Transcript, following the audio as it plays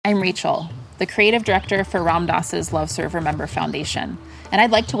I'm Rachel, the creative director for Ram Dass's Love Serve Remember Foundation, and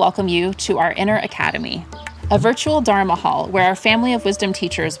I'd like to welcome you to our Inner Academy, a virtual Dharma hall where our family of wisdom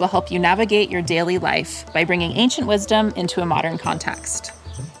teachers will help you navigate your daily life by bringing ancient wisdom into a modern context.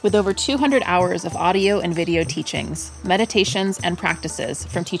 With over 200 hours of audio and video teachings, meditations, and practices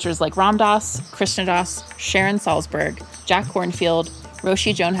from teachers like Ram Dass, Krishna Das, Sharon Salzberg, Jack Kornfield,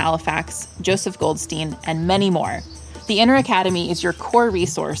 Roshi Joan Halifax, Joseph Goldstein, and many more, the Inner Academy is your core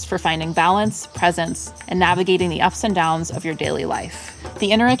resource for finding balance, presence, and navigating the ups and downs of your daily life.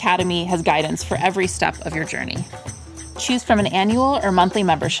 The Inner Academy has guidance for every step of your journey. Choose from an annual or monthly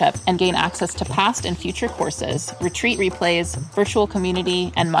membership and gain access to past and future courses, retreat replays, virtual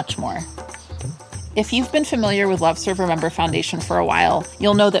community, and much more. If you've been familiar with Love Serve Remember Foundation for a while,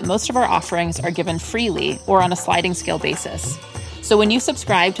 you'll know that most of our offerings are given freely or on a sliding scale basis. So when you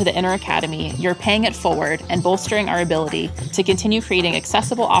subscribe to the Inner Academy, you're paying it forward and bolstering our ability to continue creating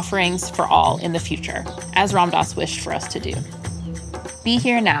accessible offerings for all in the future, as Ram Dass wished for us to do. Be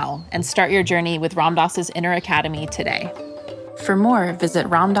here now and start your journey with Ram Dass's Inner Academy today. For more, visit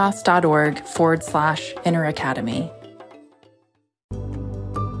ramdass.org/Inner Academy.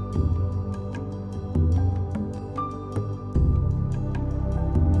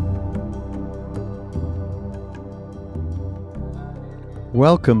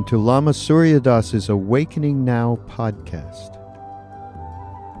 Welcome to Lama Surya Das's Awakening Now podcast.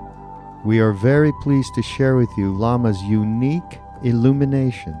 We are very pleased to share with you Lama's unique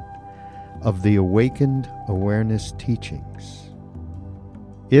illumination of the Awakened Awareness teachings.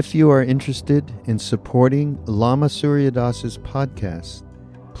 If you are interested in supporting Lama Surya Das's podcast,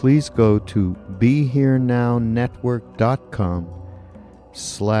 please go to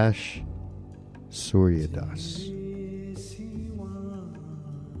BeHereNow.com/Suryadas.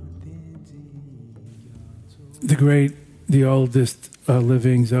 The oldest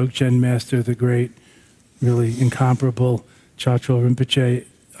living Dzogchen master, the great, really incomparable Chatrul Rinpoche,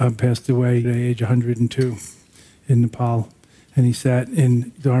 passed away at age 102 in Nepal. And he sat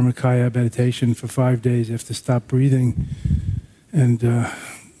in Dharmakaya meditation for 5 days after to stop breathing. And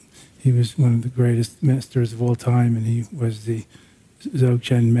he was one of the greatest masters of all time, and he was the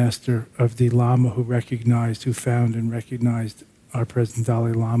Dzogchen master of the Lama who found and recognized our present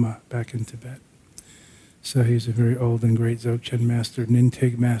Dalai Lama back in Tibet. So he's a very old and great Dzogchen master,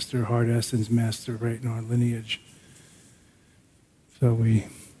 Nintig master, Heart Essence master, right in our lineage. So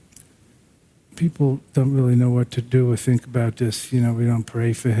people don't really know what to do or think about this. We don't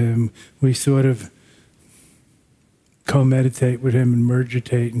pray for him. We sort of co-meditate with him and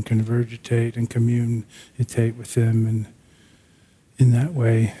mergitate and convergitate and communicate with him, and in that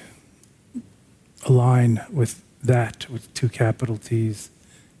way align with that, with two capital T's,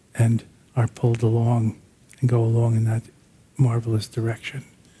 and are pulled along and go along in that marvelous direction,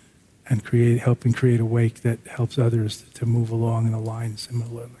 and helping create a wake that helps others to move along and align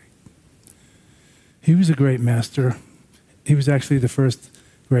similarly. He was a great master. He was actually the first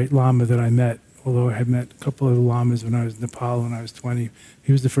great Lama that I met, although I had met a couple of Lamas when I was in Nepal when I was 20.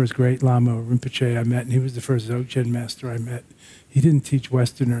 He was the first great Lama, Rinpoche, I met, and he was the first Dzogchen master I met. He didn't teach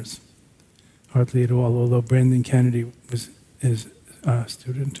Westerners, hardly at all, although Brandon Kennedy was his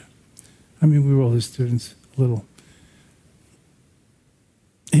student. We were all his students, a little.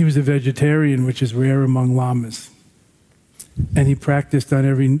 He was a vegetarian, which is rare among Lamas. And he practiced on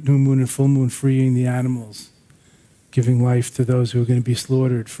every new moon and full moon freeing the animals, giving life to those who were going to be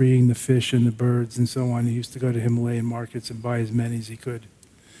slaughtered, freeing the fish and the birds and so on. He used to go to Himalayan markets and buy as many as he could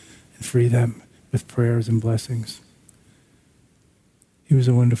and free them with prayers and blessings. He was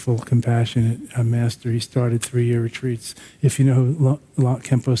a wonderful, compassionate master. He started 3-year retreats. If you know who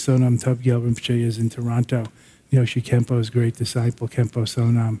Khenpo Sonam Tubgyal Rinpoche is in Toronto, Yoshi Khenpo's great disciple, Khenpo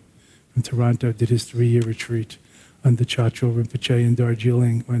Sonam from Toronto, did his 3-year retreat under Chatrul Rinpoche in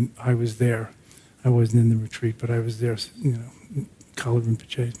Darjeeling when I was there. I wasn't in the retreat, but I was there, Kala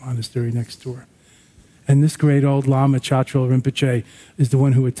Rinpoche's monastery next door. And this great old Lama, Chatrul Rinpoche, is the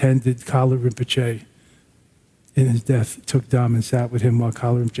one who attended Kala Rinpoche in his death, took Dham and sat with him while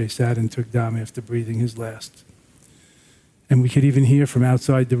Kala Rinpoche sat and took Dham after breathing his last. And we could even hear from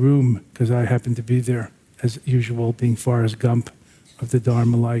outside the room, because I happened to be there, as usual, being Forrest Gump of the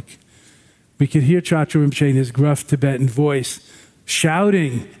Dharma-like. We could hear Chatrul Rinpoche in his gruff Tibetan voice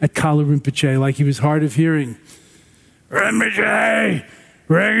shouting at Kala Rinpoche like he was hard of hearing. Rinpoche,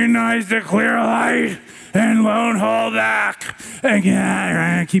 recognize the clear light and won't hold back.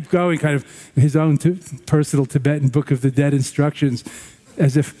 And keep going, kind of his own personal Tibetan Book of the Dead instructions,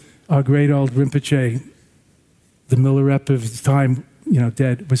 as if our great old Rinpoche, the Milarepa of his time,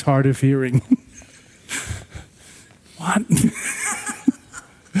 dead, was hard of hearing. What?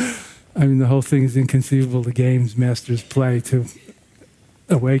 I mean, the whole thing is inconceivable, the games masters play to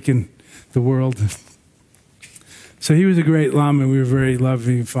awaken the world. So he was a great Lama. We were very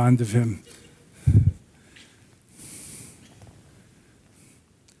loving and fond of him.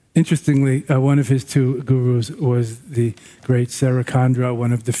 Interestingly, one of his two gurus was the great Sarakandra,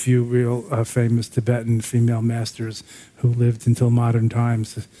 one of the few real famous Tibetan female masters who lived until modern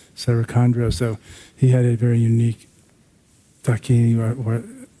times, Sarakandra. So he had a very unique Dakini or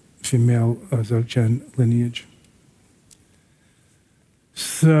female Dzogchen lineage.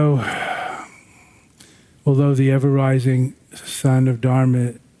 So, although the ever-rising sun of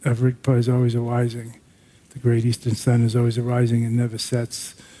Dharma, of Rigpa, is always arising, the great eastern sun is always arising and never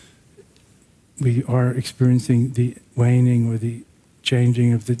sets, we are experiencing the waning or the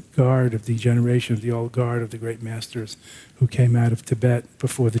changing of the guard, of the generation of the old guard of the great masters who came out of Tibet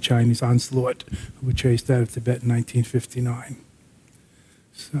before the Chinese onslaught, who were chased out of Tibet in 1959.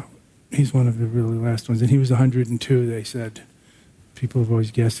 So he's one of the really last ones. And he was 102, they said. People are always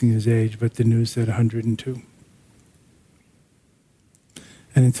guessing his age, but the news said 102.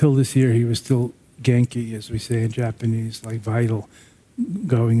 And until this year, he was still genki, as we say in Japanese, like vital,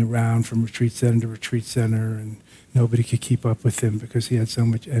 going around from retreat center to retreat center, and nobody could keep up with him because he had so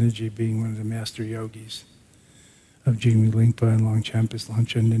much energy, being one of the master yogis of Jigme Lingpa and Longchenpa's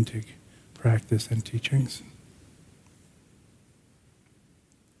Longchen Nyingtik practice and teachings.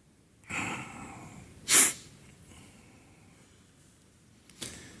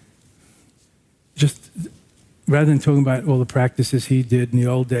 Just rather than talking about all the practices he did in the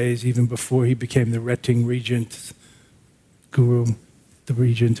old days, even before he became the Reting regent guru, the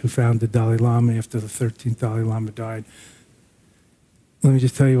regent who found the Dalai Lama after the 13th Dalai Lama died. Let me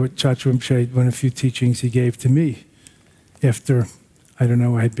just tell you what Chatrul Rinpoche, one of the few teachings he gave to me after, I don't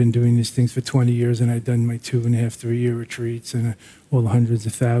know, I had been doing these things for 20 years and I'd done my 2.5, 3-year retreats and all the hundreds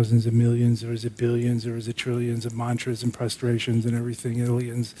of thousands of millions, or is it billions, or is it trillions of mantras and prostrations and everything,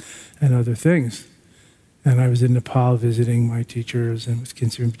 aliens and other things. And I was in Nepal visiting my teachers and with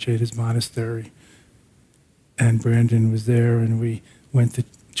Khyentse Rinpoche at his monastery. And Brandon was there, and we went to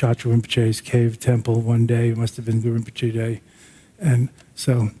Chatrul Rinpoche's cave temple one day. It must have been Guru Rinpoche Day. And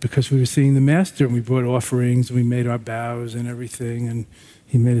so, because we were seeing the master, and we brought offerings, and we made our bows and everything, and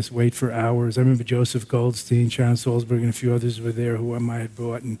he made us wait for hours. I remember Joseph Goldstein, Sharon Salzberg, and a few others were there who I had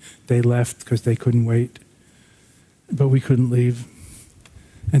brought, and they left because they couldn't wait. But we couldn't leave.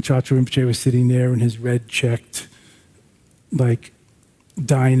 And Chatrul Rinpoche was sitting there in his red-checked, like,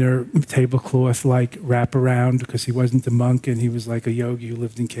 diner tablecloth, like, wraparound, because he wasn't a monk, and he was like a yogi who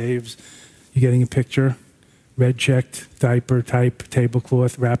lived in caves. You getting a picture? Red-checked, diaper-type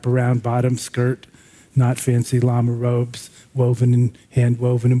tablecloth, wraparound, bottom skirt, not fancy Lama robes,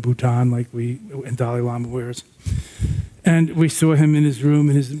 hand-woven in Bhutan, like and Dalai Lama wears. And we saw him in his room,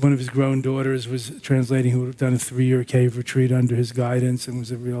 and one of his grown daughters was translating, who had done a 3-year cave retreat under his guidance and was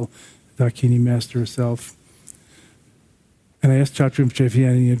a real Dakini master herself. And I asked Chatrul Rinpoche if he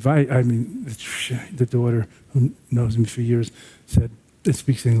had any advice. I mean, the daughter, who knows me for years, said, it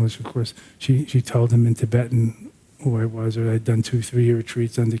speaks English, of course. She told him in Tibetan who I was, or I'd done 2-3-year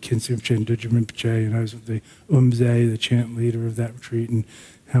retreats under Khyentse Rinpoche and Dudjom Rinpoche, and I was with the Umze, the chant leader of that retreat, and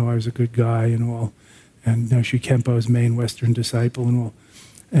how I was a good guy and all. And Noshu Khenpo's main Western disciple and all.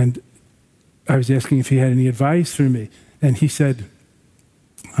 And I was asking if he had any advice for me. And he said,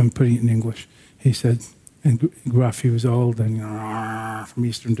 I'm putting it in English. He said, and gruff, he was old and from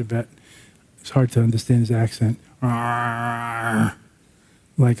Eastern Tibet. It's hard to understand his accent.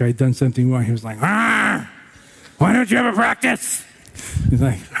 Like I'd done something wrong. He was like, why don't you ever practice? He's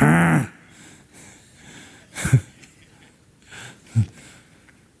like,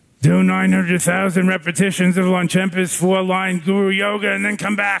 do 900,000 repetitions of Longchenpa's 4-line Guru Yoga and then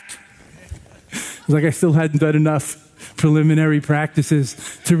come back. It's like I still hadn't done enough preliminary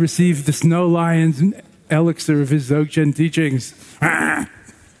practices to receive the snow lion's elixir of his Dzogchen teachings.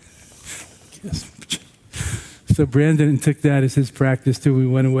 So Brandon took that as his practice too. We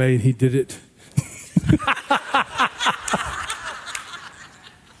went away and he did it.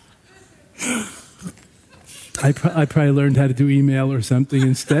 I probably learned how to do email or something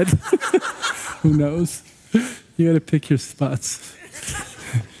instead. Who knows? You got to pick your spots.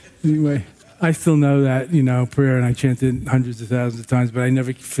 Anyway, I still know that, prayer, and I chanted hundreds of thousands of times, but I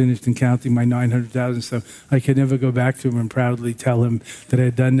never finished in counting my 900,000, so I could never go back to him and proudly tell him that I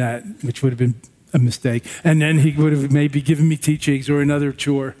had done that, which would have been a mistake. And then he would have maybe given me teachings or another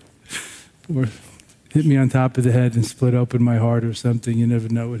chore, or hit me on top of the head and split open my heart or something. You never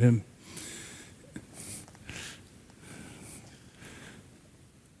know with him.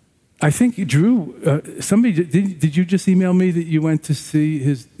 I think Drew, somebody, did you just email me that you went to see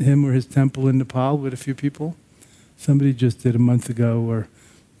him or his temple in Nepal with a few people? Somebody just did a month ago or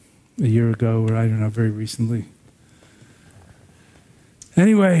a year ago, or I don't know, very recently.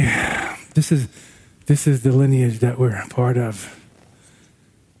 Anyway, this is the lineage that we're part of.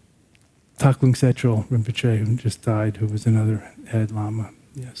 Taklung Setral Rinpoche, who just died, who was another head Lama,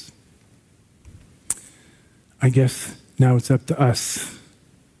 yes. I guess now it's up to us.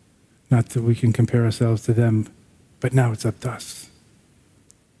 Not that we can compare ourselves to them, but now it's up to us.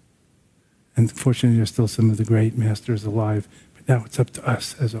 And fortunately, there's still some of the great masters alive, but now it's up to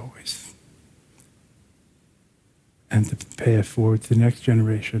us, as always. And to pay it forward to the next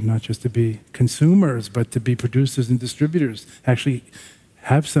generation, not just to be consumers, but to be producers and distributors. Actually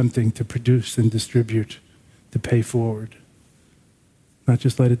have something to produce and distribute, to pay forward. Not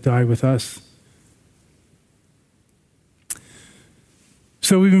just let it die with us.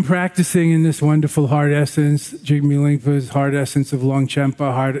 So we've been practicing in this wonderful heart essence, Jigme Lingpa's heart essence of Longchenpa,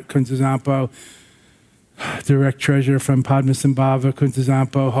 heart Kunta Zampo, direct treasure from Padmasambhava, Kunta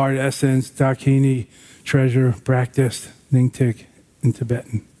Zampo, heart essence, Dakini, treasure, practiced, Nyingtik in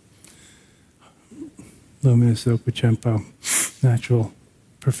Tibetan. Luminous Okpa Chenpo, natural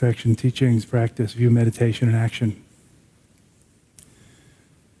perfection, teachings, practice, view, meditation, and action.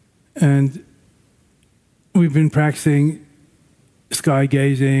 And we've been practicing sky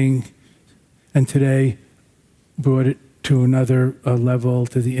gazing, and today brought it to another level,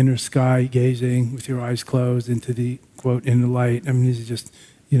 to the inner sky gazing with your eyes closed into the, quote, inner light. I mean, these are just,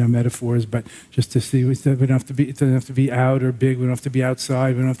 metaphors, but just to see, it doesn't have to be out or big, we don't have to be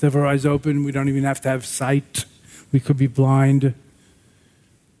outside, we don't have to have our eyes open, we don't even have to have sight, we could be blind,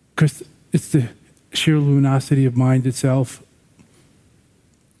 because it's the sheer luminosity of mind itself.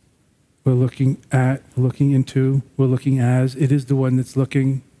 We're looking at, looking into, we're looking as, it is the one that's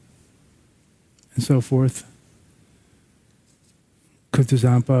looking, and so forth. Kunta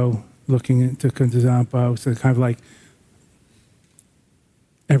Zampo, looking into Kunta Zampo, so kind of like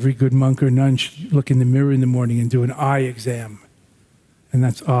every good monk or nun should look in the mirror in the morning and do an eye exam. And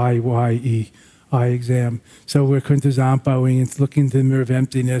that's I-Y-E, eye exam. So we're Kunta Zampoing and looking into the mirror of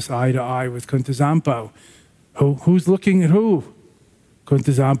emptiness, eye to eye with Kunta Zampo. Who's looking at who?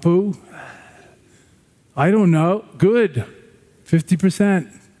 Kunta Zampo? I don't know. Good.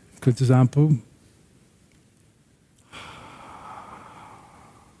 50%. Kunta Zampo.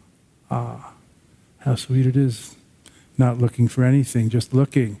 How sweet it is. Not looking for anything, just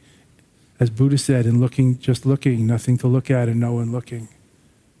looking. As Buddha said, and looking, just looking, nothing to look at and no one looking.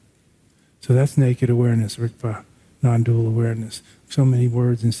 So that's naked awareness, Rigpa, non-dual awareness. So many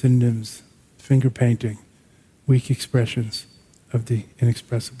words and synonyms, finger painting, weak expressions of the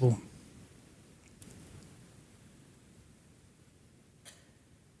inexpressible.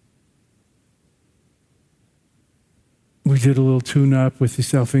 We did a little tune-up with the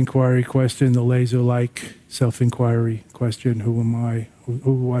self-inquiry question, the laser-like self-inquiry question, who am I?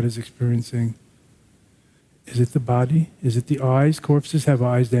 Who what is experiencing? Is it the body? Is it the eyes? Corpses have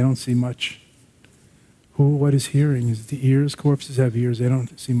eyes, they don't see much. Who what is hearing? Is it the ears? Corpses have ears, they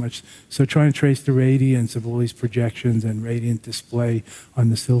don't see much. So try and trace the radiance of all these projections and radiant display on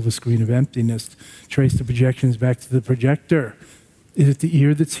the silver screen of emptiness. Trace the projections back to the projector. Is it the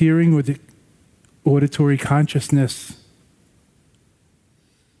ear that's hearing or the auditory consciousness?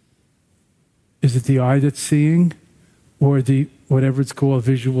 Is it the eye that's seeing, or the, whatever it's called,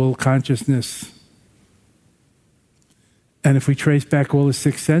 visual consciousness? And if we trace back all the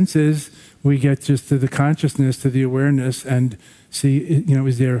six senses, we get just to the consciousness, to the awareness, and see,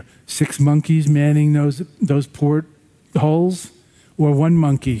 is there 6 monkeys manning those port holes, or 1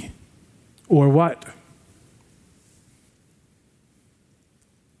 monkey, or what?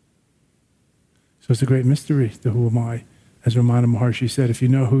 So it's a great mystery, the who am I. As Ramana Maharshi said, if you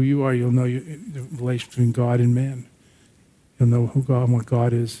know who you are, you'll know the relation between God and man. You'll know who God and what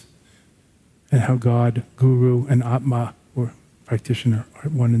God is, and how God, Guru, and Atma, or practitioner, are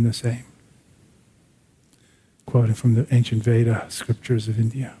one and the same. Quoting from the ancient Veda scriptures of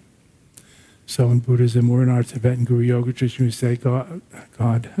India. So in Buddhism, or in our Tibetan Guru Yoga tradition, we say God,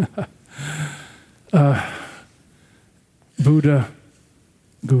 Buddha,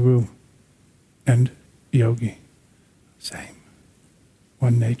 Guru, and Yogi. Same.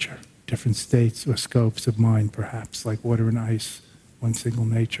 One nature, different states or scopes of mind, perhaps, like water and ice, one single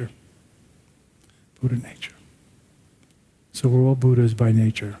nature. Buddha nature. So we're all Buddhas by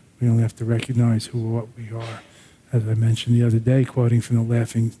nature. We only have to recognize who or what we are. As I mentioned the other day, quoting from the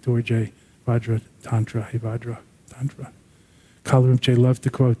Laughing Dorje, Vajra Tantra, Hey Vajra Tantra. Kala Rinpoche loved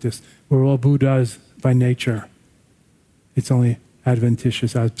to quote this. We're all Buddhas by nature. It's only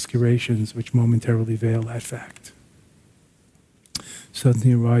adventitious obscurations which momentarily veil that fact.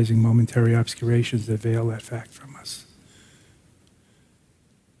 Suddenly arising momentary obscurations that veil that fact from us.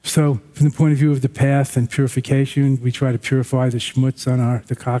 So, from the point of view of the path and purification, we try to purify the schmutz on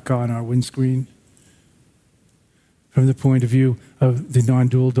the caca on our windscreen. From the point of view of the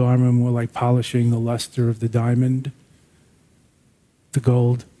non-dual Dharma, more like polishing the luster of the diamond. The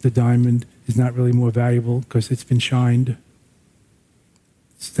gold, the diamond, is not really more valuable because it's been shined.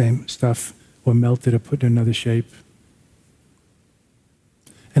 Same stuff, or melted or put in another shape.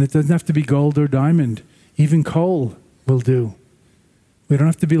 And it doesn't have to be gold or diamond. Even coal will do. We don't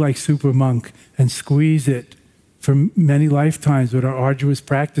have to be like super monk and squeeze it for many lifetimes with our arduous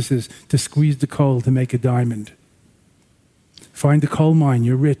practices to squeeze the coal to make a diamond. Find the coal mine,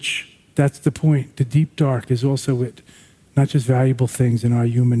 you're rich. That's the point. The deep dark is also it. Not just valuable things in our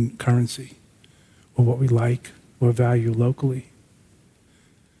human currency, or what we like or value locally.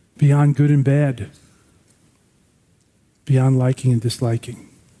 Beyond good and bad. Beyond liking and disliking.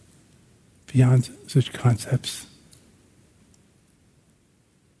 Beyond such concepts.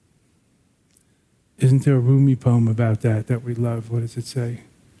 Isn't there a Rumi poem about that we love? What does it say?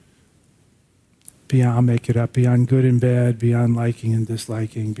 Beyond, I'll make it up, beyond good and bad, beyond liking and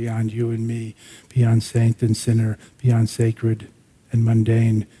disliking, beyond you and me, beyond saint and sinner, beyond sacred and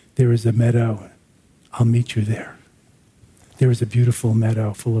mundane, there is a meadow. I'll meet you there. There is a beautiful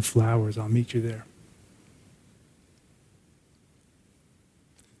meadow full of flowers. I'll meet you there.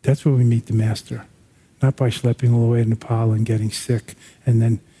 That's where we meet the Master. Not by schlepping all the way to Nepal and getting sick, and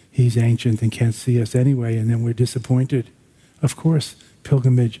then he's ancient and can't see us anyway, and then we're disappointed. Of course,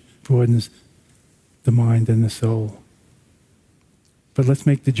 pilgrimage broadens the mind and the soul. But let's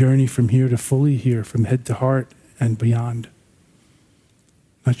make the journey from here to fully here, from head to heart and beyond.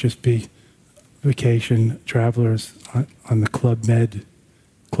 Not just be vacation travelers on the Club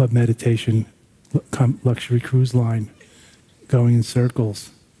Meditation luxury cruise line, going in circles.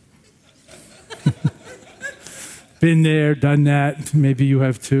 Been there, done that. Maybe you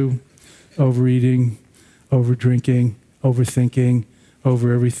have too. Overeating, over-drinking, overthinking,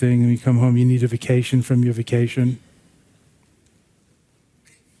 over everything. And you come home, you need a vacation from your vacation.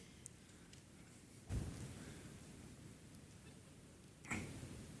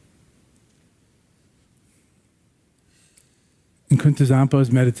 In Kunta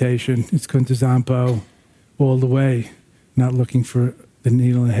Zampo's meditation, it's Kunta Zampo all the way, not looking for the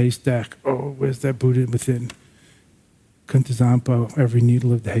needle in the haystack. Oh, where's that Buddha within? Kunta Zampo, every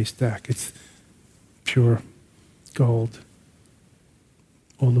needle of the haystack. It's pure gold.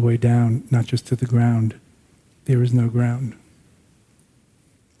 All the way down, not just to the ground. There is no ground.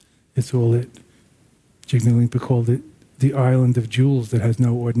 It's all it. Jigme Lingpa called it the island of jewels that has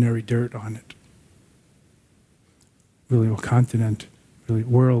no ordinary dirt on it. Really, or continent, really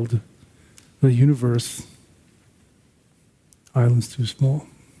world, the universe. Island's too small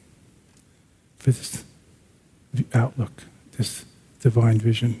for this outlook, this divine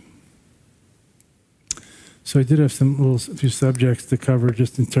vision. So I did have few subjects to cover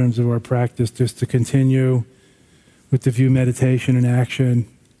just in terms of our practice, just to continue with the view meditation and action,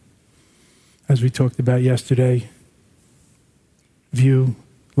 as we talked about yesterday. View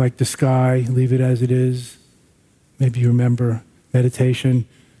like the sky, leave it as it is. Maybe you remember meditation,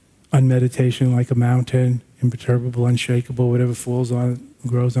 unmeditation like a mountain, imperturbable, unshakable, whatever falls on it,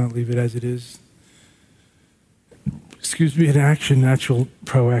 grows on it, leave it as it is. In action, natural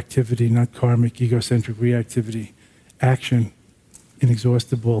proactivity, not karmic, egocentric reactivity. Action,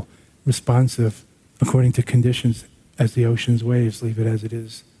 inexhaustible, responsive, according to conditions, as the ocean's waves, leave it as it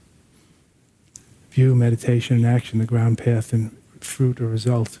is. View, meditation, and action, the ground path and fruit or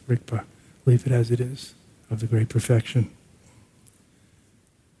result, Rigpa, leave it as it is, of the great perfection.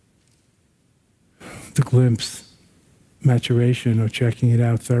 The glimpse, maturation, or checking it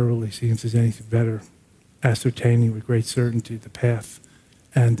out thoroughly, seeing if there's anything better. Ascertaining with great certainty the path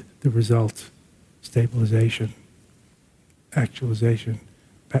and the result, stabilization, actualization,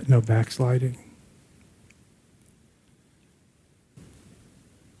 no backsliding.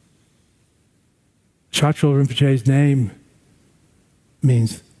 Chatrul Rinpoche's name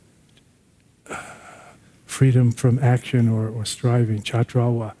means freedom from action or striving,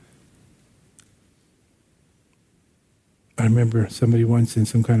 Chatrawa. I remember somebody once in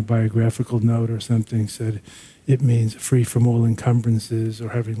some kind of biographical note or something said it means free from all encumbrances or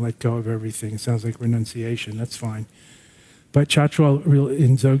having let go of everything. It sounds like renunciation. That's fine. But Chatrul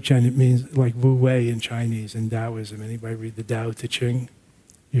in Dzogchen, it means like Wu Wei in Chinese and Taoism. Anybody read the Tao Te Ching?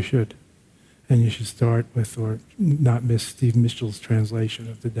 You should. And you should start with, or not miss Steve Mitchell's translation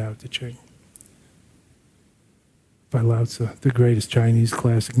of the Tao Te Ching. by Lao Tzu, the greatest Chinese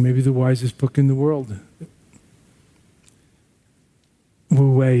classic, maybe the wisest book in the world.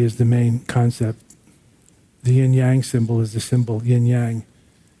 Wu Wei is the main concept. The yin-yang symbol is the symbol, yin-yang,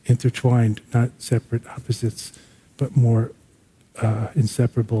 intertwined, not separate opposites, but more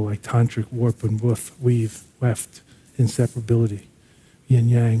inseparable, like tantric warp and woof, weave, weft, inseparability.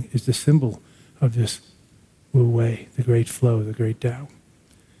 Yin-yang is the symbol of this Wu Wei, the great flow, the great Tao.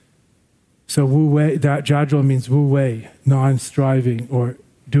 So Wu Wei, Jadrol means Wu Wei, non-striving, or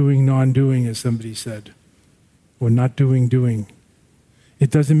doing non-doing, as somebody said, or not doing.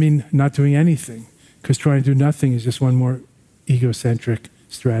 It doesn't mean not doing anything, because trying to do nothing is just one more egocentric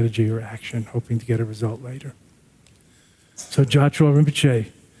strategy or action, hoping to get a result later. So Jadrol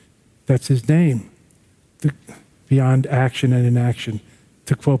Rinpoche, that's his name, beyond action and inaction.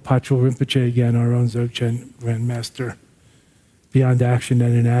 To quote Patrul Rinpoche again, our own Dzogchen Grand Master, beyond action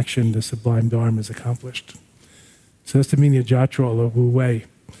and inaction, the sublime Dharma is accomplished. So that's the meaning of Jadrol or Wu Wei.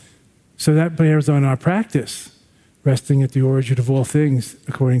 So that bears on our practice, resting at the origin of all things,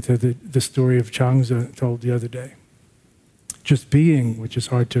 according to the story of Changzi told the other day. Just being, which is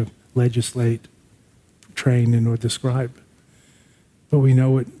hard to legislate, train, and or describe. But we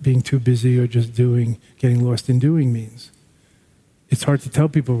know what being too busy or just doing, getting lost in doing means. It's hard to tell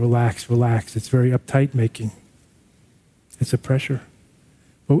people, relax, relax. It's very uptight making. It's a pressure.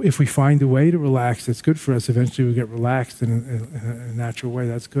 But if we find a way to relax that's good for us, eventually we get relaxed in a natural way.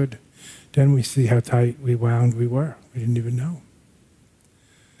 That's good. Then we see how tight we wound we were. We didn't even know.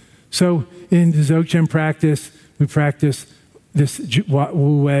 So in the Dzogchen practice, we practice this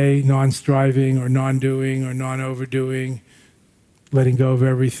Wu Wei, non-striving or non-doing or non-overdoing, letting go of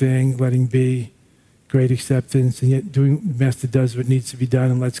everything, letting be, great acceptance, and yet the Master does what needs to be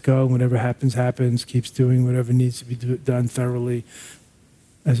done and lets go, and whatever happens, happens, keeps doing whatever needs to be done thoroughly.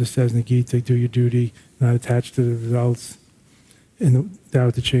 As it says in the Gita, do your duty, not attached to the results. In the Tao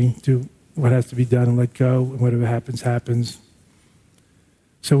Te Ching, do what has to be done and let go, and whatever happens, happens.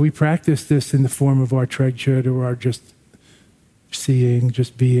 So we practice this in the form of our Tregchut or our just seeing,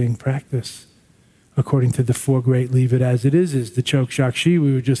 just being practice. According to the four great leave it as it is the Chok Shakshi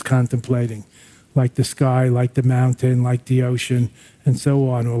we were just contemplating. Like the sky, like the mountain, like the ocean, and so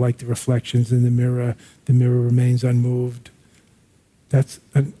on, or like the reflections in the mirror remains unmoved. That's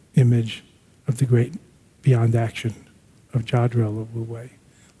an image of the great beyond action of Jadrol or Wu Wei.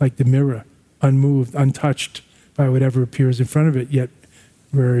 Like the mirror, unmoved, untouched by whatever appears in front of it, yet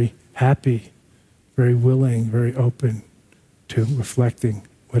very happy, very willing, very open to reflecting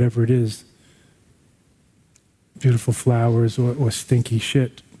whatever it is. Beautiful flowers or stinky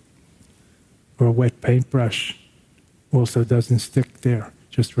shit. Or a wet paintbrush also doesn't stick there,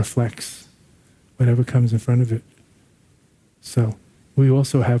 just reflects whatever comes in front of it. So we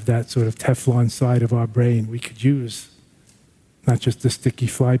also have that sort of Teflon side of our brain we could use, not just the sticky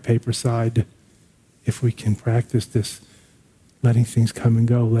flypaper side, if we can practice this, letting things come and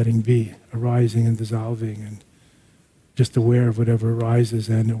go, letting be, arising and dissolving, and just aware of whatever arises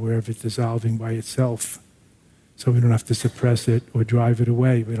and aware of it dissolving by itself. So we don't have to suppress it or drive it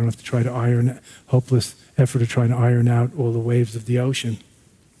away. We don't have to try to hopeless effort of trying to iron out all the waves of the ocean,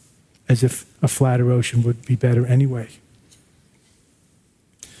 as if a flatter ocean would be better anyway.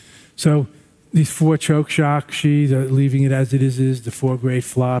 So these four Chok Shakshi, leaving it as it is the four great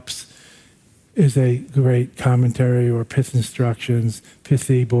flops, is a great commentary or pith instructions,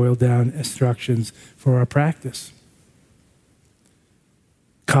 pithy, boiled down instructions for our practice.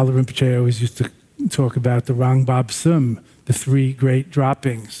 Kala Rinpoche always used to talk about the Rangbab Sum, the three great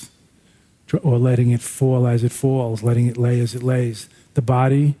droppings, or letting it fall as it falls, letting it lay as it lays. The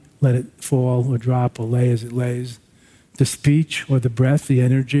body, let it fall or drop or lay as it lays. The speech or the breath, the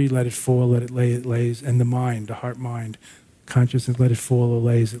energy, let it fall, let it lay, it lays. And the mind, the heart-mind, consciousness, let it fall or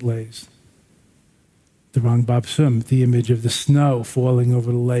lay as it lays. The Rangbab Sum, the image of the snow falling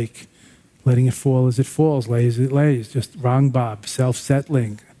over the lake, letting it fall as it falls, lay as it lays. Just Rangbab,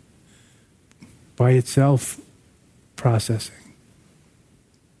 self-settling, by itself processing,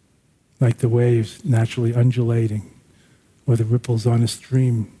 like the waves naturally undulating or the ripples on a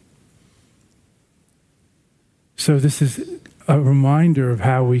stream. So this is a reminder of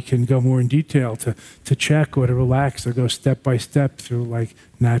how we can go more in detail to check or to relax or go step by step through like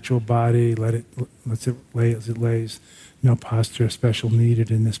natural body, lets it lay as it lays, no posture special needed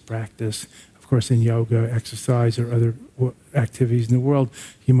in this practice. Of course, in yoga, exercise, or other activities in the world,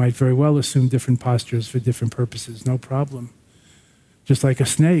 you might very well assume different postures for different purposes, no problem. Just like a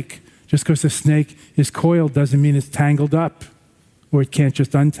snake. Just because a snake is coiled doesn't mean it's tangled up, or it can't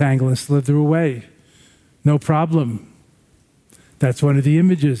just untangle and slither away. No problem. That's one of the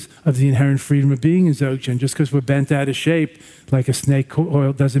images of the inherent freedom of being in Dzogchen. Just because we're bent out of shape like a snake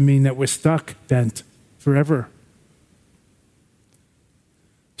coil doesn't mean that we're stuck bent forever.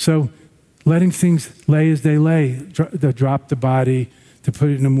 So letting things lay as they lay, drop the body, to put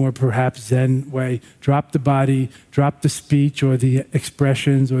it in a more perhaps Zen way, drop the body, drop the speech or the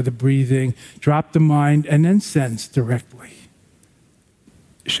expressions or the breathing, drop the mind, and then sense directly.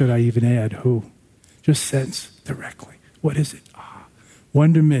 Should I even add who? Just sense directly. What is it? Ah.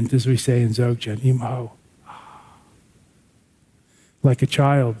 Wonderment, as we say in Dzogchen, imho. Ah. Like a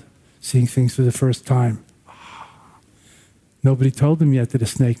child seeing things for the first time. Ah. Nobody told them yet that a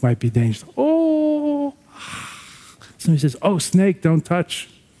snake might be dangerous. Oh! Somebody says, oh, snake, don't touch.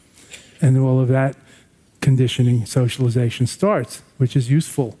 And all of that conditioning, socialization starts, which is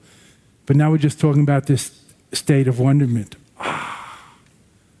useful. But now we're just talking about this state of wonderment.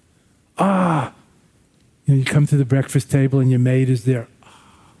 You come to the breakfast table and your maid is there.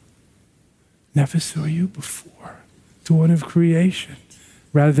 Never saw you before. Dawn of creation.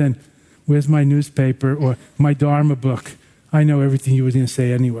 Rather than, where's my newspaper or my Dharma book? I know everything you were going to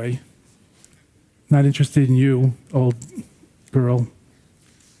say anyway. Not interested in you, old girl.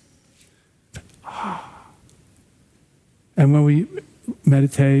 And when we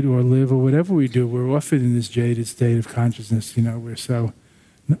meditate or live or whatever we do, we're often in this jaded state of consciousness. We're so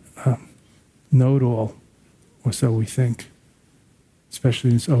know-it-all, or so we think,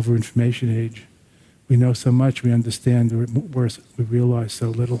 especially in this over-information age. We know so much, we understand, we realize so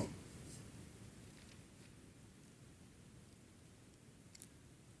little.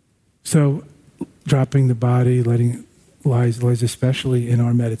 So, dropping the body, letting it lies especially in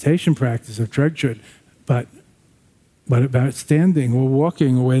our meditation practice of Dragchut. But what about standing or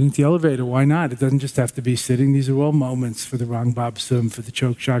walking or waiting the elevator? Why not? It doesn't just have to be sitting. These are all moments for the Rangbab Sum, for the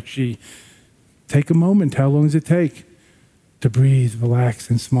Chok Shakshi. Take a moment. How long does it take to breathe, relax,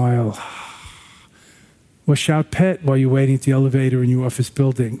 and smile? Or shout pet while you're waiting at the elevator in your office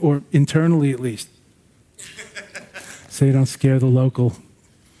building, or internally at least. So you don't scare the local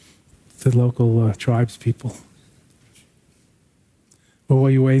tribes people. Or while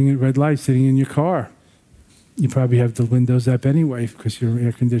you're waiting at red light, sitting in your car. You probably have the windows up anyway because your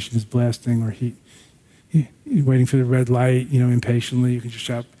air conditioner is blasting or heat. You're waiting for the red light, impatiently. You can just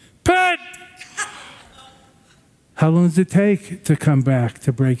shout, pet! How long does it take to come back,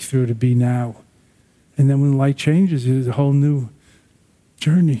 to break through, to be now? And then when the light changes, a whole new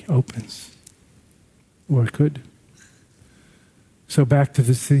journey opens. Or it could. So back to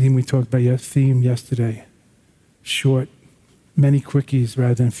the theme we talked about yesterday. Short, many quickies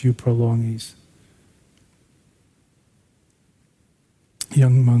rather than few prolongies.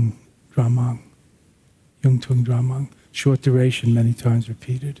 Yung Mung Dramang. Yung Tung Dramang. Short duration, many times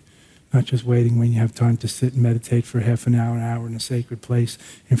repeated. Not just waiting when you have time to sit and meditate for half an hour in a sacred place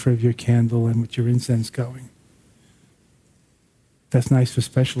in front of your candle and with your incense going. That's nice for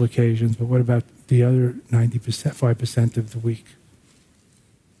special occasions, but what about the other 5% of the week?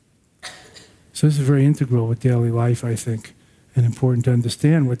 So this is very integral with daily life, I think, and important to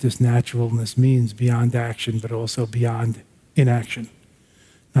understand what this naturalness means beyond action, but also beyond inaction.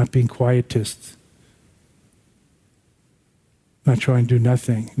 Not being quietists. Not trying to do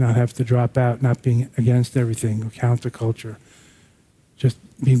nothing, not have to drop out, not being against everything, or counterculture. Just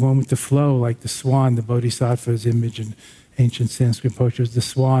being one with the flow, like the swan, the bodhisattva's image in ancient Sanskrit poetry is the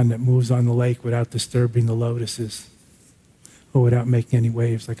swan that moves on the lake without disturbing the lotuses, or without making any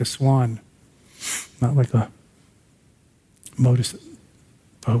waves, like a swan, not like a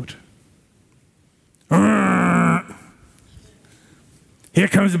motorboat. Here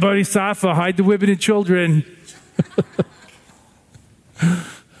comes the bodhisattva, hide the women and children.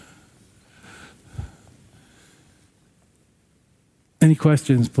 Any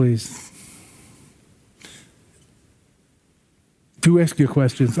questions, please? Do ask your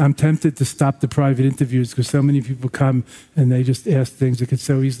questions. I'm tempted to stop the private interviews because so many people come and they just ask things that could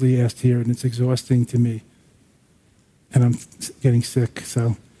so easily asked here, and it's exhausting to me. And I'm getting sick,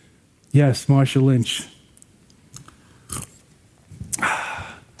 so yes, Marsha Lynch.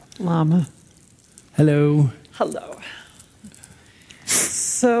 Lama. Hello. Hello.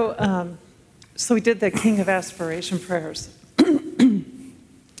 So we did the King of Aspiration prayers.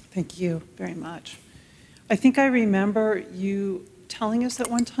 Thank you very much. I think I remember you telling us at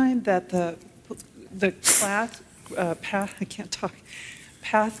one time that the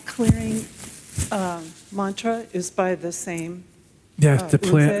path clearing mantra is by the same. Yes, the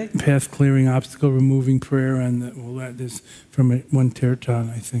path clearing, obstacle removing prayer, and that is from one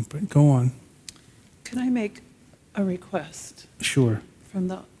Tirtan, I think. But go on. Can I make a request? Sure. From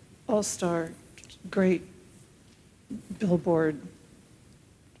the all-star great Billboard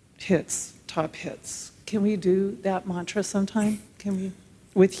hits, top hits. Can we do that mantra sometime? Can we,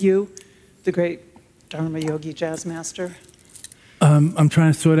 with you, the great Dharma Yogi jazz master? I'm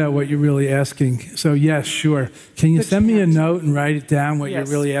trying to sort out what you're really asking. So yes, sure. Can you send me a note and write it down, what you're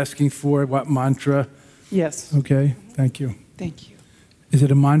really asking for, what mantra? Yes. Okay, thank you. Thank you. Is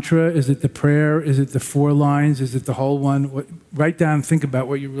it a mantra? Is it the prayer? Is it the 4 lines? Is it the whole one? Write down and think about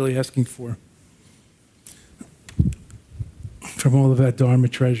what you're really asking for from all of that Dharma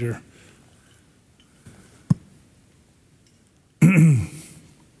treasure.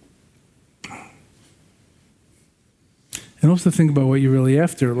 And also think about what you're really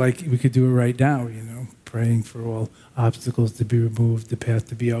after. Like we could do it right now, praying for all obstacles to be removed, the path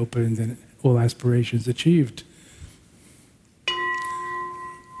to be opened, and all aspirations achieved.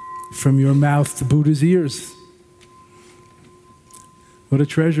 From your mouth to Buddha's ears. What a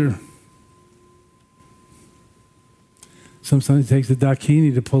treasure. Sometimes it takes a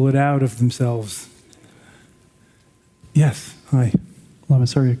dakini to pull it out of themselves. Yes, hi. Lama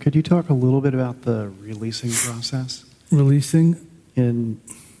Surya, could you talk a little bit about the releasing process? Releasing? And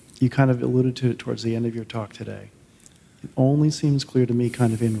you kind of alluded to it towards the end of your talk today. It only seems clear to me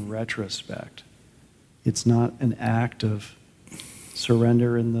kind of in retrospect. It's not an act of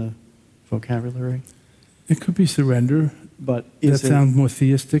surrender in the vocabulary. It could be surrender. But that sounds more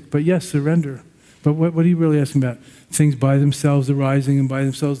theistic, but yes, surrender. But what are you really asking about? Things by themselves arising and by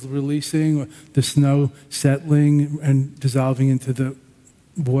themselves releasing, or the snow settling and dissolving into the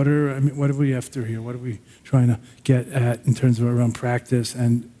water? I mean, what are we after here? What are we trying to get at in terms of our own practice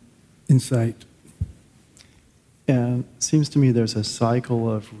and insight? And it seems to me there's a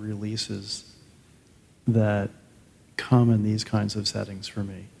cycle of releases that come in these kinds of settings for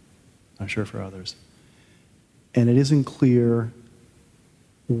me. I'm sure for others. And it isn't clear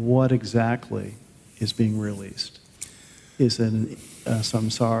what exactly is being released. Is it a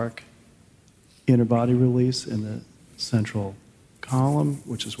samsaric inner body release in the central column,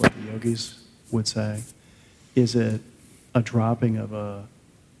 which is what the yogis would say? Is it a dropping of a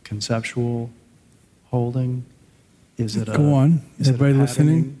conceptual holding? Is it Go on. Is everybody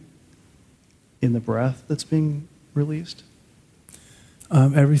listening? In the breath that's being released?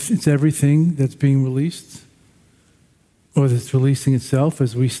 It's everything that's being released, or that's releasing itself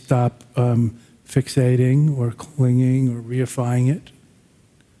as we stop fixating or clinging or reifying it.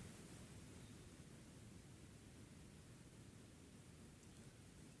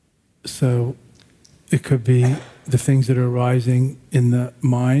 So it could be the things that are arising in the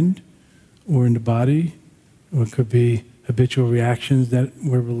mind or in the body, or it could be habitual reactions that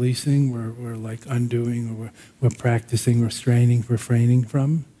we're releasing, we're like undoing, or we're practicing restraining, refraining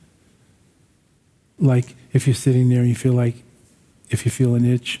from. Like if you're sitting there and you feel like, if you feel an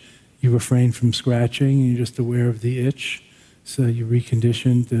itch, you refrain from scratching and you're just aware of the itch. So you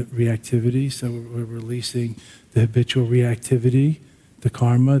recondition the reactivity. So we're releasing the habitual reactivity, the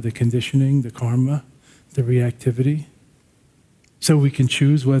karma, the conditioning, the karma, the reactivity. So we can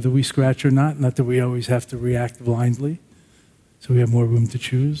choose whether we scratch or not that we always have to react blindly. So we have more room to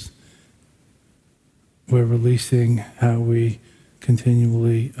choose. We're releasing how we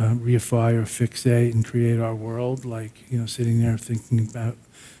continually reify or fixate and create our world, like, sitting there thinking about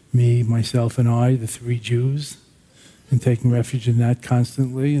me, myself, and I, the 3 Jews, and taking refuge in that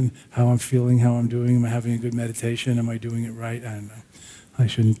constantly, and how I'm feeling, how I'm doing, am I having a good meditation, am I doing it right? I don't know. I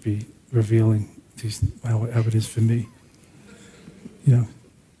shouldn't be revealing how it is for me.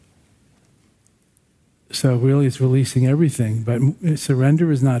 So really it's releasing everything, but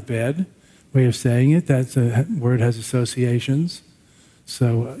surrender is not bad way of saying it. That's a word has associations.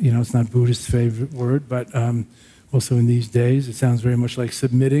 So, it's not Buddhist favorite word, but also in these days it sounds very much like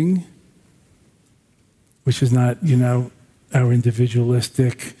submitting, which is not, our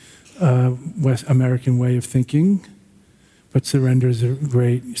individualistic West American way of thinking, but surrender is a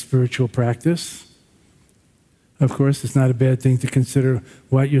great spiritual practice. Of course, it's not a bad thing to consider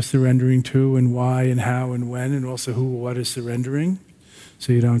what you're surrendering to and why and how and when, and also who or what is surrendering.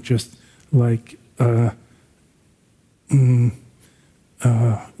 So you don't just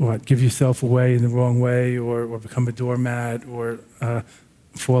give yourself away in the wrong way, or become a doormat, or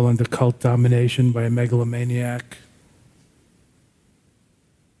fall under cult domination by a megalomaniac.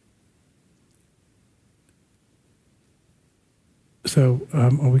 So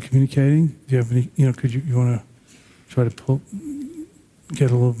are we communicating? Do you have any, could you want to try to get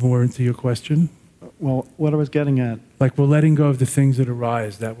a little more into your question? Well, what I was getting at... Like we're letting go of the things that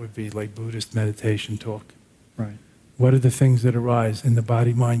arise. That would be like Buddhist meditation talk. Right. What are the things that arise in the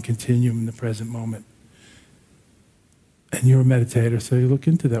body-mind continuum in the present moment? And you're a meditator, so you look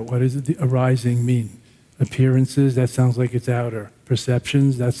into that. What does the arising mean? Appearances, that sounds like it's outer.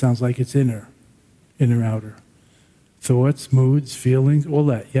 Perceptions, that sounds like it's inner. Inner, outer. Thoughts, moods, feelings, all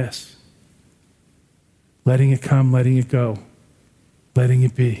that, yes. Letting it come, letting it go. Letting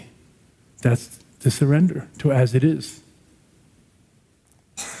it be. That's the surrender to as it is.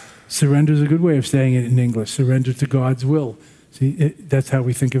 Surrender is a good way of saying it in English. Surrender to God's will. See, that's how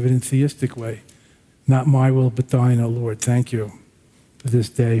we think of it in theistic way. Not my will, but thine, O Lord. Thank you for this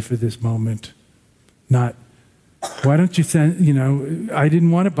day, for this moment. Not, why don't you send, I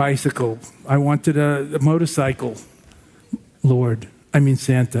didn't want a bicycle. I wanted a motorcycle, Lord. I mean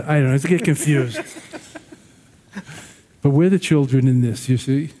Santa. I don't know, I get confused. But we're the children in this, you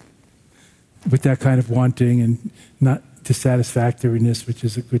see, with that kind of wanting and not dissatisfactoriness, which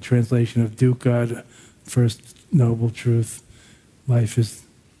is a good translation of dukkha, the first noble truth. Life is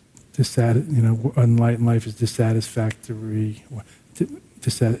unenlightened life is dissatisfactory,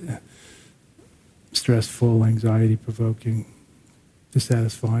 stressful, anxiety-provoking,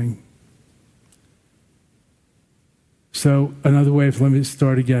 dissatisfying. So another way of, let me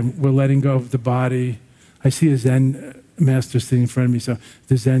start again, we're letting go of the body. I see a Zen master sitting in front of me, so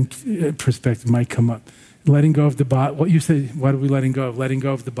the Zen perspective might come up. Letting go of the body, what you say, what are we letting go of? Letting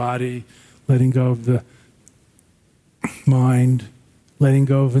go of the body, letting go of the mind, letting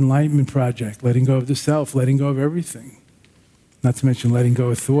go of Enlightenment Project, letting go of the self, letting go of everything. Not to mention letting go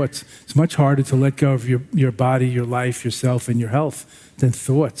of thoughts. It's much harder to let go of your body, your life, yourself, and your health than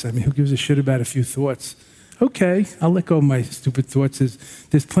thoughts. I mean, who gives a shit about a few thoughts? Okay, I'll let go of my stupid thoughts.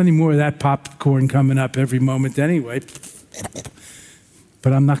 There's plenty more of that popcorn coming up every moment anyway.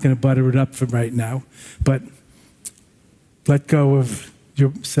 But I'm not going to butter it up for right now. But let go of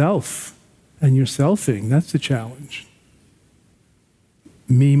yourself and your selfing. That's the challenge.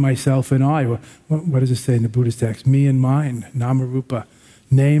 Me, myself, and I. What does it say in the Buddhist text? Me and mine, Namarupa.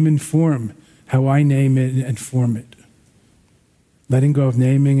 Name and form. How I name it and form it. Letting go of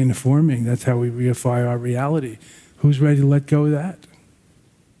naming and forming, that's how we reify our reality. Who's ready to let go of that?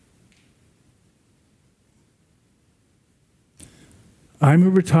 I'm a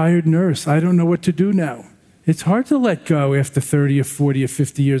retired nurse. I don't know what to do now. It's hard to let go after 30 or 40 or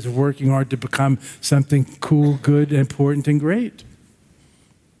 50 years of working hard to become something cool, good, important, and great.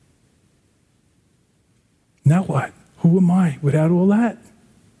 Now what? Who am I without all that?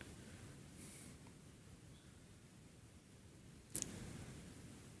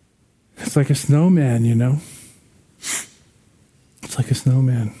 It's like a snowman, It's like a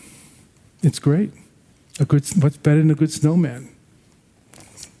snowman. It's great. What's better than a good snowman?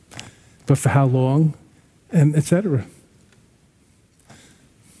 But for how long? And etc.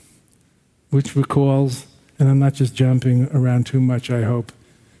 Which recalls, and I'm not just jumping around too much, I hope,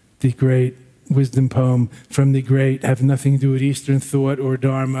 the great wisdom poem from the great, have nothing to do with Eastern thought or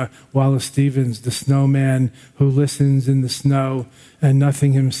Dharma, Wallace Stevens, the snowman who listens in the snow and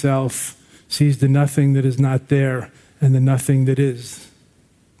nothing himself, sees the nothing that is not there and the nothing that is.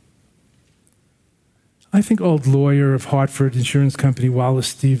 I think old lawyer of Hartford Insurance Company, Wallace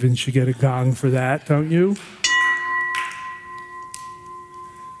Stevens, should get a gong for that, don't you?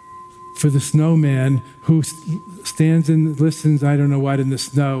 For the snowman who stands and listens, I don't know what, in the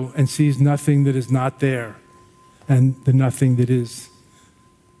snow and sees nothing that is not there and the nothing that is.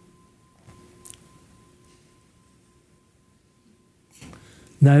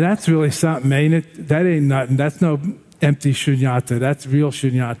 Now that's really something, ain't it? That ain't nothing. That's no empty shunyata. That's real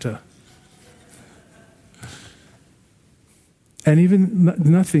shunyata. And even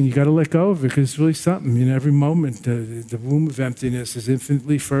nothing, you got to let go of it because it's really something. Every moment, the womb of emptiness is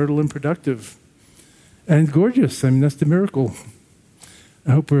infinitely fertile and productive and gorgeous. I mean, that's the miracle.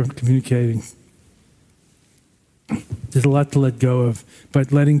 I hope we're communicating. There's a lot to let go of,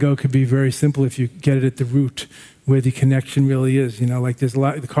 but letting go could be very simple if you get it at the root where the connection really is. Like there's a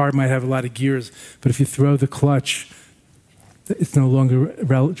lot. The car might have a lot of gears, but if you throw the clutch, it's no longer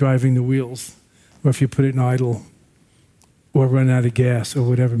driving the wheels. Or if you put it in idle, or run out of gas, or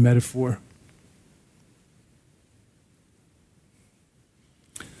whatever metaphor.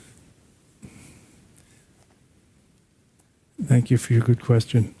 Thank you for your good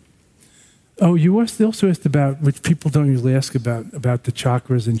question. Oh, you also asked about, which people don't usually ask about the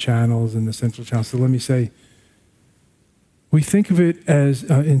chakras and channels and the central channels. So let me say, we think of it as,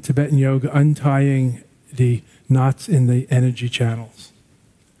 in Tibetan yoga, untying the knots in the energy channels.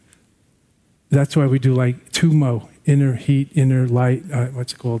 That's why we do like Tumo, inner heat, inner light,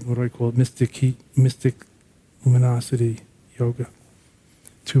 what's it called? What do I call it? Mystic heat, mystic luminosity yoga.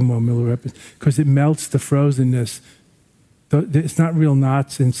 Tumo Milarepa. Because it melts the frozenness. It's not real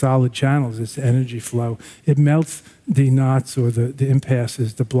knots in solid channels, it's energy flow. It melts the knots or the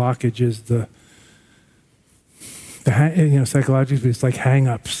impasses, the blockages, the Psychologically, it's like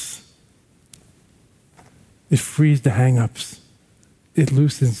hang-ups. It frees the hang-ups. It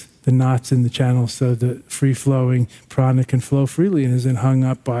loosens the knots in the channel so the free-flowing prana can flow freely and isn't hung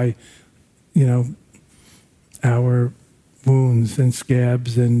up by, our wounds and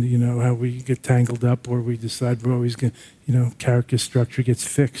scabs and, how we get tangled up, or we decide we're always going to, character structure gets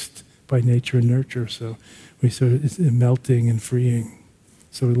fixed by nature and nurture. So we sort of, it's melting and freeing.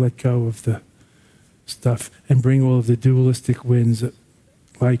 So we let go of the stuff and bring all of the dualistic winds,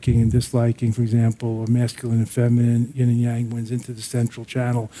 liking and disliking, for example, or masculine and feminine, yin and yang winds into the central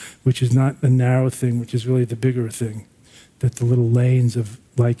channel, which is not a narrow thing, which is really the bigger thing, that the little lanes of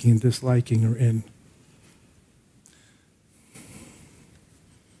liking and disliking are in.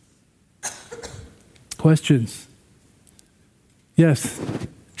 Questions? Yes,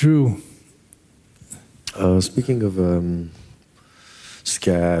 Drew. Speaking of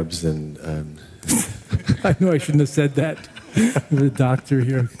scabs and I know I shouldn't have said that. The doctor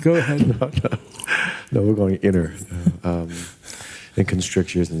here. Go ahead. No, we're going inner and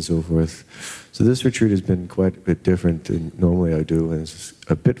constrictures and so forth. So this retreat has been quite a bit different than normally I do, and it's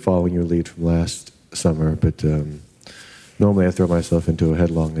a bit following your lead from last summer. But normally I throw myself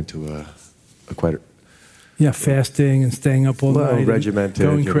headlong into a quite fasting and staying up all night, regimented,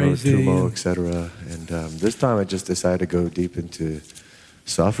 going crazy, tumo, etc. And this time I just decided to go deep into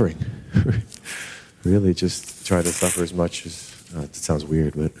suffering. Really, just try to suffer as much as it sounds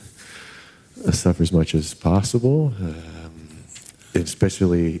weird, but suffer as much as possible,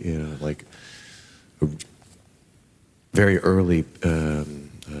 especially like very early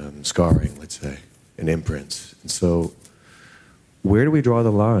scarring, let's say, and imprints. And so, where do we draw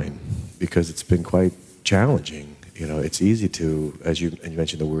the line? Because it's been quite challenging. It's easy to, and you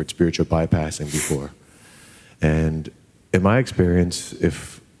mentioned the word spiritual bypassing before. And in my experience,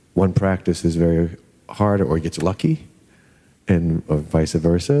 if one practice is very hard or gets lucky, and or vice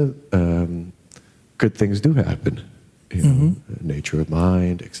versa, good things do happen. Nature of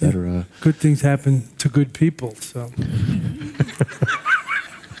mind, etc. Yeah. Good things happen to good people. So.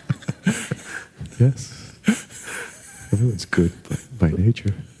 Yes. Everyone's good by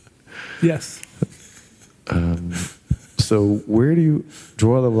nature. Yes. So where do you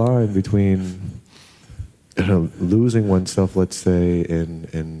draw the line between losing oneself, let's say,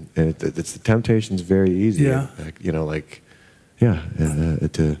 and it's the temptation's very easy. Yeah.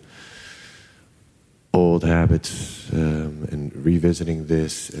 To old habits and revisiting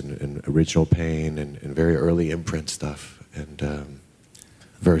this and original pain and very early imprint stuff, and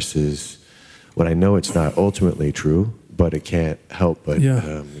versus what I know it's not ultimately true, but it can't help but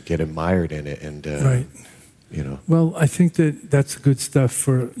get mired in it and right. Well, I think that's good stuff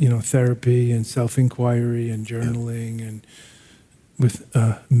for therapy and self-inquiry and journaling and with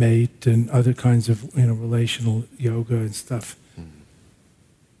mate and other kinds of relational yoga and stuff.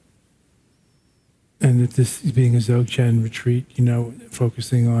 And that this being a Dzogchen retreat,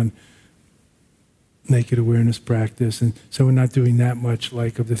 focusing on naked awareness practice, and so we're not doing that much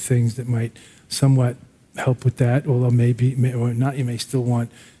of the things that might somewhat help with that, although maybe or not. You may still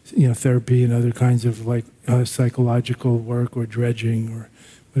want therapy and other kinds of psychological work or dredging or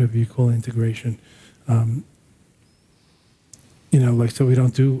whatever you call integration. So we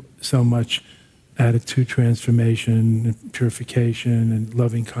don't do so much attitude transformation and purification and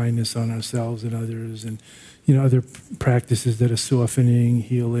loving kindness on ourselves and others, and other practices that are softening,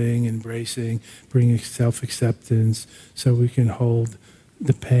 healing, embracing, bringing self-acceptance, so we can hold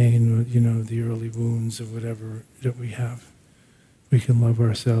the pain or the early wounds or whatever that we have. We can love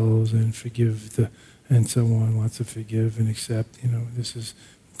ourselves and forgive and so on. Lots of forgive and accept. This is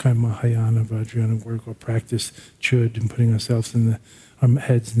kind of Mahayana, Vajrayana work or practice, chud, and putting ourselves in our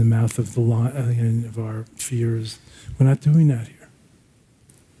heads in the mouth of the lion of our fears. We're not doing that here.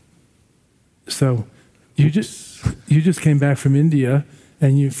 So you just came back from India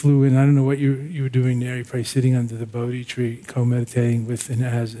and you flew in. I don't know what you were doing there. You're probably sitting under the Bodhi tree, co-meditating with and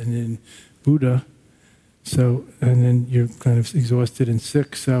as and in Buddha. So, and then you're kind of exhausted and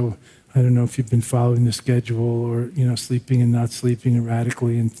sick. So I don't know if you've been following the schedule or, sleeping and not sleeping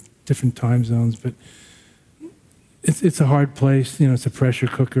erratically in different time zones, but it's a hard place. It's a pressure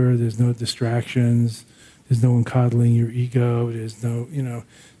cooker. There's no distractions. There's no one coddling your ego. There's no,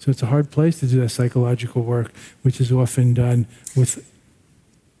 so it's a hard place to do that psychological work, which is often done with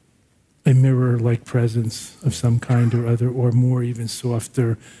a mirror-like presence of some kind or other, or more even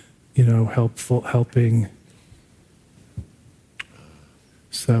softer, helping.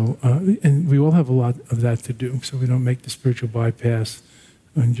 So, and we all have a lot of that to do, so we don't make the spiritual bypass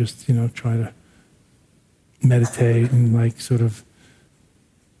and just, try to meditate and sort of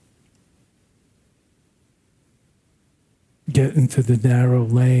get into the narrow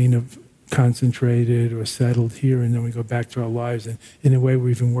lane of concentrated or settled here, and then we go back to our lives. And in a way, we're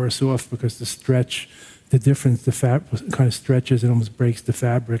even worse off because the difference, the kind of stretches and almost breaks the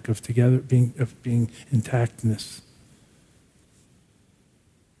fabric of being intactness.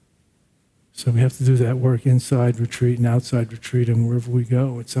 So we have to do that work inside retreat and outside retreat and wherever we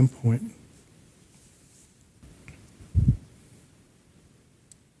go at some point.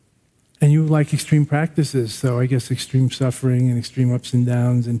 And you like extreme practices, so I guess extreme suffering and extreme ups and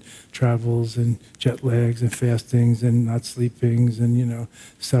downs and travels and jet lags and fastings and not sleepings and,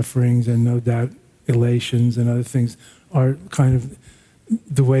 sufferings and no doubt elations and other things are kind of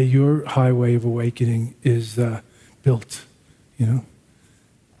the way your highway of awakening is built, not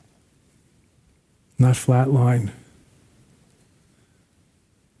flatline.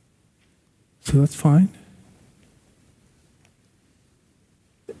 So that's fine.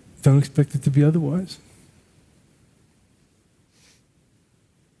 Don't expect it to be otherwise.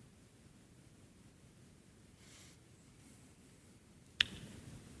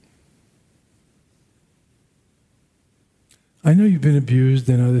 I know you've been abused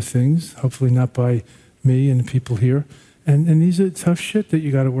and other things, hopefully not by me and the people here. And these are tough shit that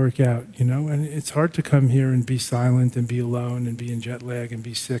you got to work out, And it's hard to come here and be silent and be alone and be in jet lag and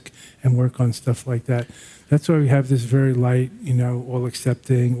be sick and work on stuff like that. That's why we have this very light, all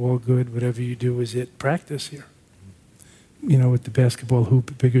accepting, all good, whatever you do is it practice here. With the basketball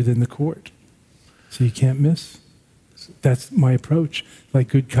hoop bigger than the court. So you can't miss. That's my approach. Like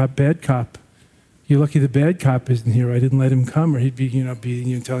good cop, bad cop. You're lucky the bad cop isn't here. I didn't let him come, or he'd be, beating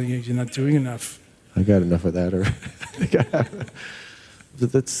you and telling you you're not doing enough. I got enough of that.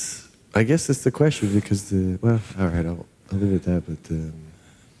 But I guess that's the question, because all right, I'll leave it at that. But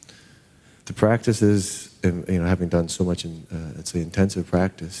the practices, having done so much in, let's say, intensive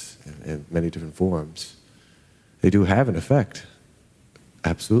practice in many different forms, they do have an effect.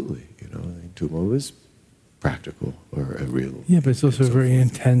 Absolutely, Tummo is practical or a real. Yeah, but it's also a very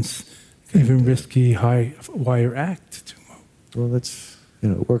intense, even risky, high wire act. Tummo. Well, that's.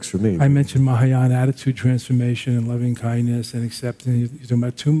 It works for me. I mentioned Mahayana attitude transformation and loving kindness and acceptance. You're talking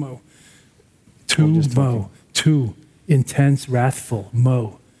about Tummo. Tu, intense, wrathful.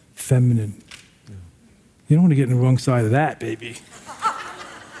 Mo, feminine. Yeah. You don't want to get in the wrong side of that, baby.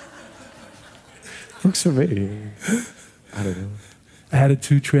 Works for me. I don't know.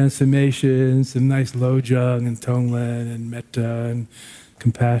 Attitude transformation, some nice Lojong and Tonglen and metta and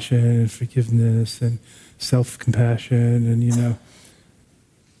compassion and forgiveness and self-compassion and,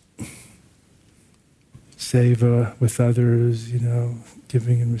 seva with others,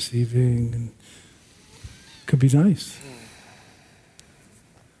 giving and receiving, and could be nice.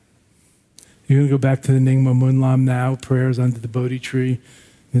 You're going to go back to the Nyingma Munlam now, prayers under the Bodhi tree.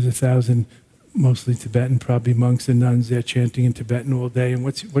 There's 1,000, mostly Tibetan, probably monks and nuns there chanting in Tibetan all day. And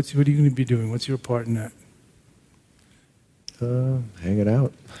what are you going to be doing? What's your part in that? Hanging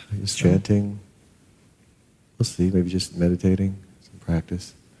out, just chanting. We'll see, maybe just meditating, some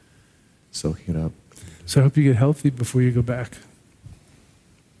practice, soaking it up. So I hope you get healthy before you go back.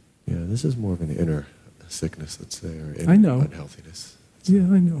 Yeah, this is more of an inner sickness, let's say, or inner unhealthiness. Yeah,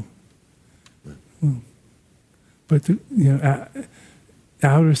 I know. Yeah. Well, but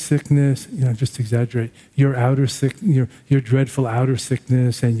outer sickness, just to exaggerate, your outer your dreadful outer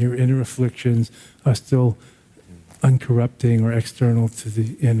sickness and your inner afflictions are still uncorrupting or external to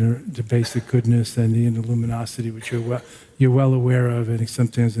the basic goodness and the inner luminosity, which you're well aware of and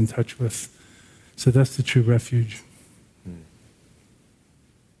sometimes in touch with. So that's the true refuge. And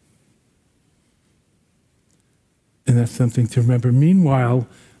that's something to remember. Meanwhile,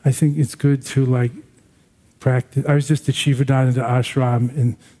 I think it's good to practice. I was just at Shivananda Ashram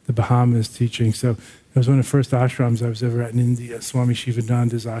in the Bahamas teaching. So it was one of the first ashrams I was ever at in India, Swami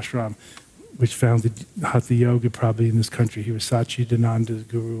Shivananda's ashram, which founded Hatha Yoga probably in this country. He was Satchidananda's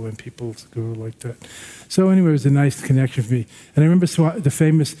guru and people's guru like that. So anyway, it was a nice connection for me. And I remember the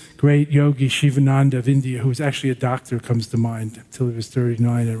famous great yogi Shivananda of India, who was actually a doctor, comes to mind, until he was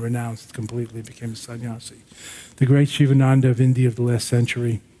 39 and renounced completely, became a sannyasi. The great Shivananda of India of the last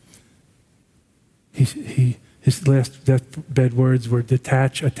century, his last deathbed words were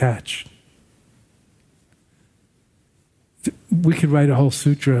detach, attach. We could write a whole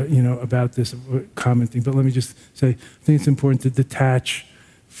sutra, about this, commenting, but let me just say, I think it's important to detach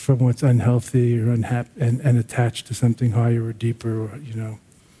from what's unhealthy or unhappy and attach to something higher or deeper, or,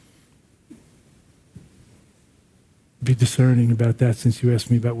 be discerning about that, since you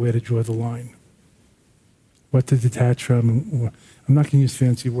asked me about where to draw the line. What to detach from. I'm not going to use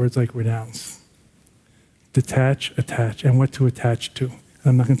fancy words like renounce. Detach, attach, and what to attach to.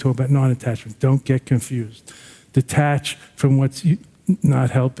 I'm not going to talk about non-attachment. Don't get confused. Detach from what's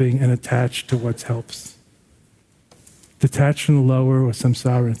not helping and attach to what helps. Detach from the lower or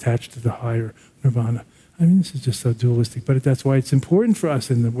samsara and attach to the higher nirvana. I mean, this is just so dualistic, but that's why it's important for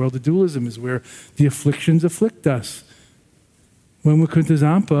us in the world of dualism, is where the afflictions afflict us. When we're Kunta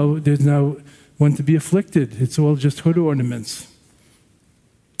Zampo, there's no one to be afflicted. It's all just hood ornaments.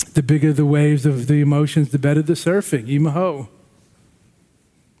 The bigger the waves of the emotions, the better the surfing. Imaho.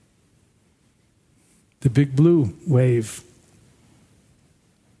 The big blue wave.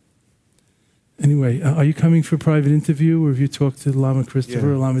 Anyway, are you coming for a private interview, or have you talked to Lama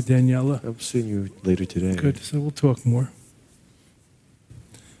Christopher or Lama Daniela? I'm seeing you later today. Good, so we'll talk more.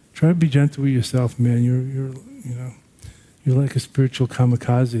 Try to be gentle with yourself, man. You're like a spiritual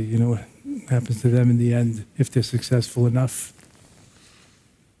kamikaze. You know what happens to them in the end if they're successful enough.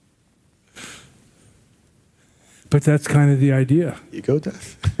 But that's kind of the idea. Ego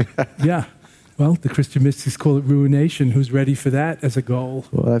death. Yeah. Well, the Christian mystics call it ruination. Who's ready for that as a goal?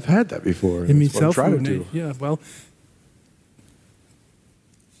 Well, I've had that before. It means self-ruination. Yeah, well,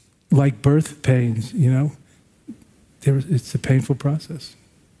 like birth pains, it's a painful process.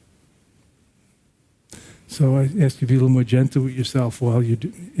 So I ask you to be a little more gentle with yourself while you're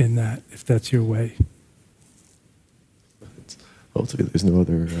in that, if that's your way. Hopefully there's no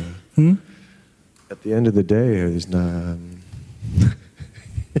other... At the end of the day, there's no...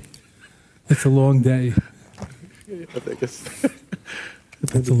 It's a long day. It's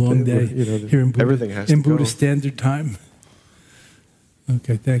a long day here in Buddha, everything has to Buddha go. Standard Time.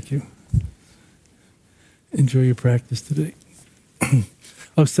 Okay, thank you. Enjoy your practice today.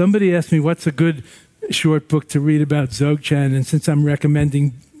 Oh, somebody asked me what's a good short book to read about Dzogchen, and since I'm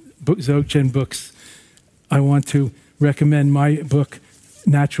recommending Dzogchen books, I want to recommend my book,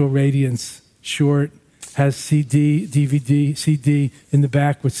 Natural Radiance, short. Has DVD, CD in the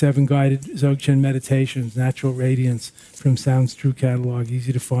back with 7 guided Dzogchen meditations. Natural Radiance from Sound's True Catalog,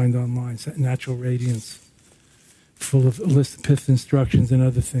 easy to find online. Natural Radiance, full of a list of pith instructions and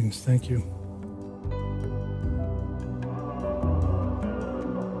other things. Thank you.